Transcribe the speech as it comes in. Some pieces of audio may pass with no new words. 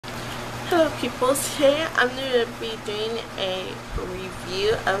Hello people, today I'm going to be doing a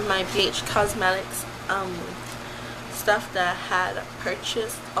review of my BH Cosmetics stuff that I had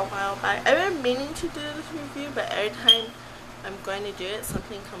purchased a while back. I've been meaning to do this review, but every time I'm going to do it,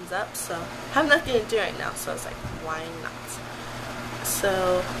 something comes up, so I have nothing to do right now, so I was like, why not?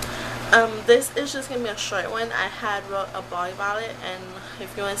 So this is just going to be a short one. I had wrote a blog about it, and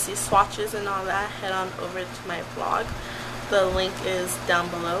if you want to see swatches and all that, head on over to my blog. The link is down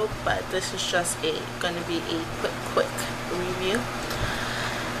below, but this is just going to be a quick review.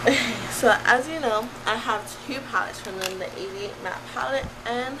 So as you know, I have two palettes from them, the 88 matte palette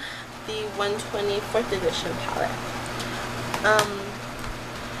and the 120 4th edition palette.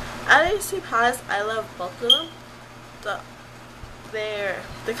 Out of these two palettes, I love both of them.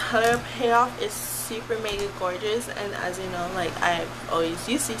 The color payoff is super mega gorgeous, and as you know, like I've always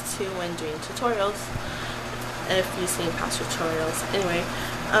used these two when doing tutorials. If you've seen past tutorials. Anyway,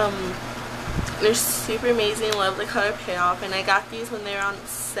 they're super amazing. Love the color payoff, and I got these when they were on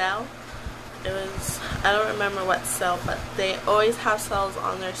sale. It was, I don't remember what sale, but they always have sales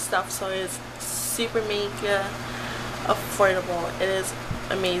on their stuff, so it's super mega affordable. It is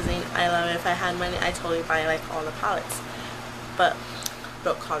amazing. I love it. If I had money, I totally buy like all the palettes, but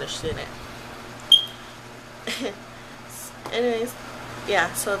broke college student. Anyways,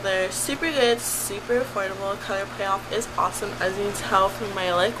 yeah, so they're super good, super affordable. Color payoff is awesome, as you can tell from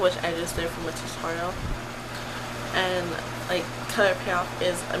my look, which I just did from a tutorial. And like, color payoff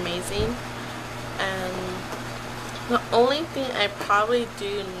is amazing. And the only thing I probably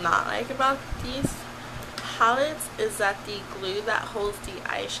do not like about these palettes is that the glue that holds the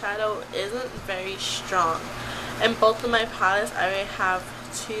eyeshadow isn't very strong. In both of my palettes, I already have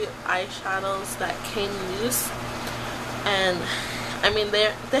two eyeshadows that came loose, and I mean,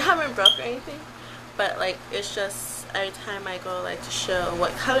 they haven't broke or anything, but like, it's just every time I go like to show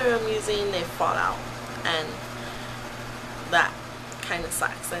what color I'm using, they fall out, and that kind of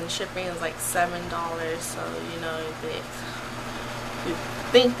sucks. And shipping is like $7, so you know, you'd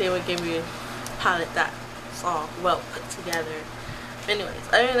think they would give you a palette that's all well put together. Anyways,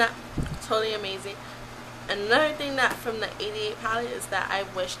 other than that, totally amazing. Another thing that from the 88 palette is that I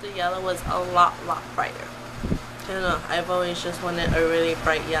wish the yellow was a lot brighter. I don't know, I've always just wanted a really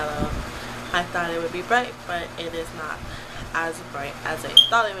bright yellow. I thought it would be bright, but it is not as bright as I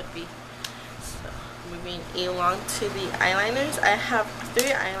thought it would be. So, moving along to the eyeliners. I have three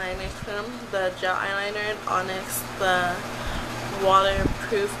eyeliners from them. The gel eyeliner in Onyx, the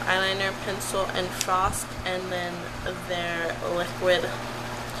waterproof eyeliner pencil in Frost, and then their liquid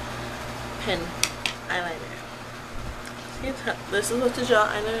pen eyeliner. This is what the gel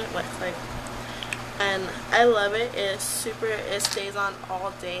eyeliner looks like. And I love it. It's super, it stays on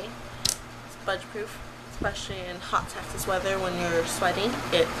all day. It's budge proof, especially in hot Texas weather when you're sweating.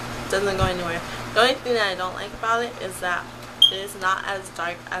 It doesn't go anywhere. The only thing that I don't like about it is that it is not as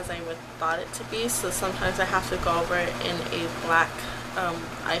dark as I would thought it to be, so sometimes I have to go over it in a black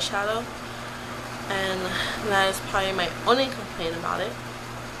eyeshadow, and that is probably my only complaint about it.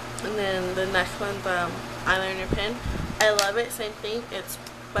 And then the next one, the eyeliner pen, I love it. Same thing, it's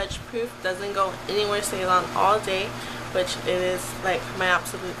budge proof, doesn't go anywhere, stays on all day, which it is like my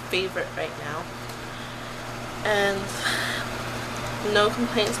absolute favorite right now. And no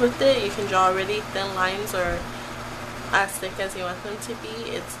complaints with it. You can draw really thin lines or as thick as you want them to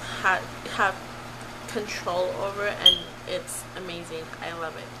be. It's have control over it, and it's amazing. I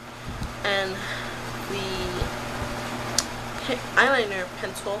love it. And the eyeliner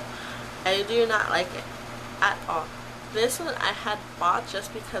pencil, I do not like it at all. This one I had bought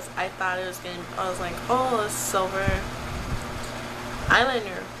just because I thought it was going to, I was like, oh, it's silver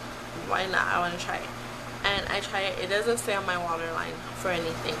eyeliner, why not, I want to try it. And I try it, it doesn't stay on my waterline for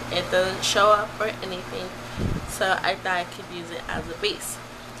anything, it doesn't show up or anything, so I thought I could use it as a base.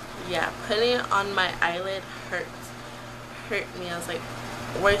 Yeah, putting it on my eyelid hurt me. I was like,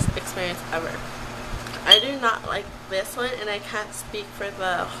 worst experience ever. I do not like this one, and I can't speak for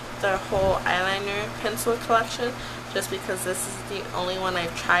the whole eyeliner pencil collection, just because this is the only one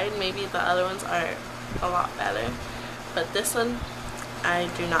I've tried. Maybe the other ones are a lot better, but this one, I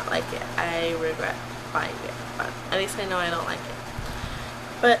do not like it. I regret buying it, but at least I know I don't like it.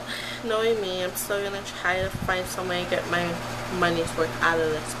 But knowing me, I'm still gonna try to find some way to get my money's worth out of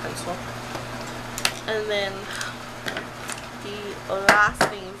this pencil. And then the last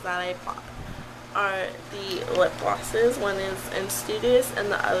things that I bought are the lip glosses. One is in Studious and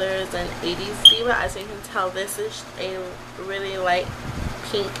the other is in 80s Diva. As you can tell, this is a really light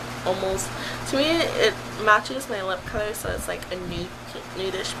pink, almost, to me it matches my lip color, so it's like a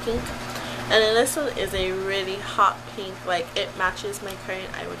nudish pink. And then this one is a really hot pink, like it matches my curtain.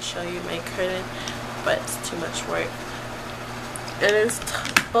 I would show you my curtain, but it's too much work. It is,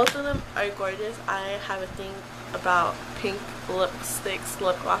 both of them are gorgeous. I have a thing about pink lipsticks,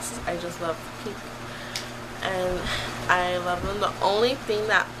 lip glosses. I just love pink, and I love them. The only thing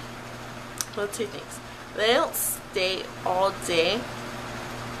that, well, two things, they don't stay all day,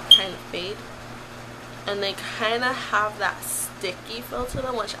 kind of fade, and they kind of have that sticky feel to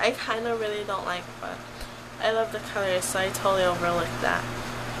them, which I kind of really don't like, but I love the colors, so I totally overlooked that.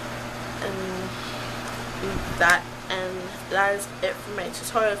 And that is it for my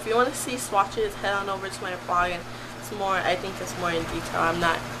tutorial. If you want to see swatches, head on over to my blog, and it's more, I think it's more in detail. I'm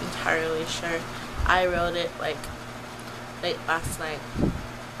not entirely sure. I wrote it like late last night,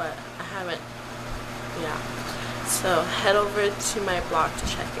 but I haven't, yeah. So head over to my blog to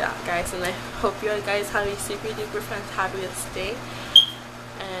check it out, guys, and I hope you guys have a super duper fantabulous day,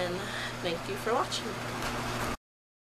 and thank you for watching.